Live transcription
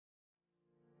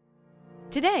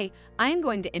Today, I am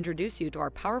going to introduce you to our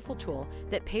powerful tool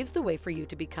that paves the way for you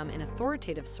to become an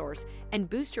authoritative source and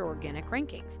boost your organic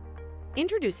rankings.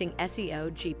 Introducing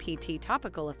SEO GPT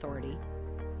Topical Authority,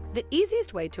 the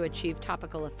easiest way to achieve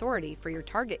topical authority for your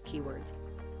target keywords.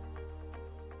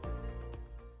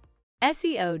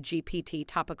 SEO GPT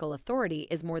Topical Authority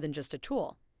is more than just a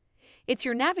tool. It's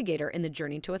your navigator in the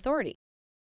journey to authority.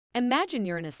 Imagine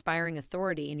you're an aspiring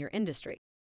authority in your industry.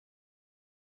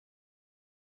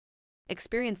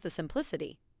 Experience the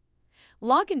simplicity.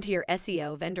 Log into your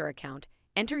SEO vendor account,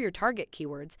 enter your target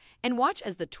keywords, and watch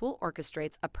as the tool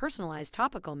orchestrates a personalized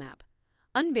topical map,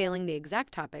 unveiling the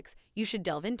exact topics you should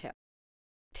delve into.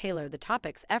 Tailor the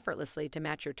topics effortlessly to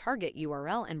match your target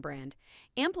URL and brand,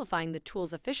 amplifying the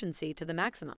tool's efficiency to the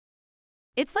maximum.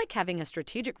 It's like having a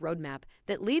strategic roadmap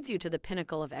that leads you to the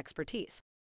pinnacle of expertise.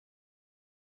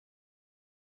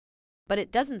 But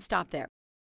it doesn't stop there.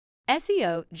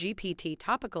 SEO GPT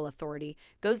Topical Authority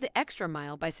goes the extra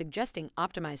mile by suggesting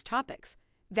optimized topics,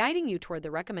 guiding you toward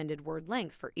the recommended word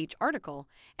length for each article,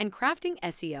 and crafting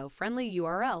SEO-friendly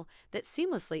URL that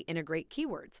seamlessly integrate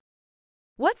keywords.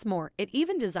 What's more, it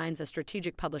even designs a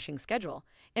strategic publishing schedule,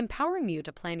 empowering you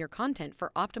to plan your content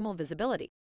for optimal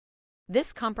visibility.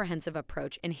 This comprehensive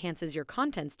approach enhances your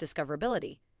content's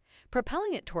discoverability,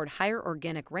 propelling it toward higher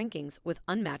organic rankings with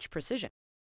unmatched precision.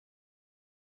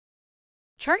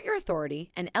 Chart your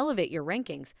authority and elevate your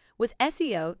rankings with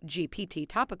SEO GPT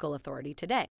Topical Authority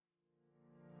today.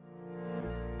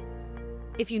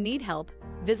 If you need help,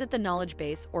 visit the knowledge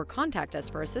base or contact us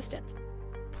for assistance.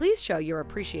 Please show your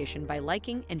appreciation by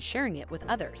liking and sharing it with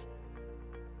others.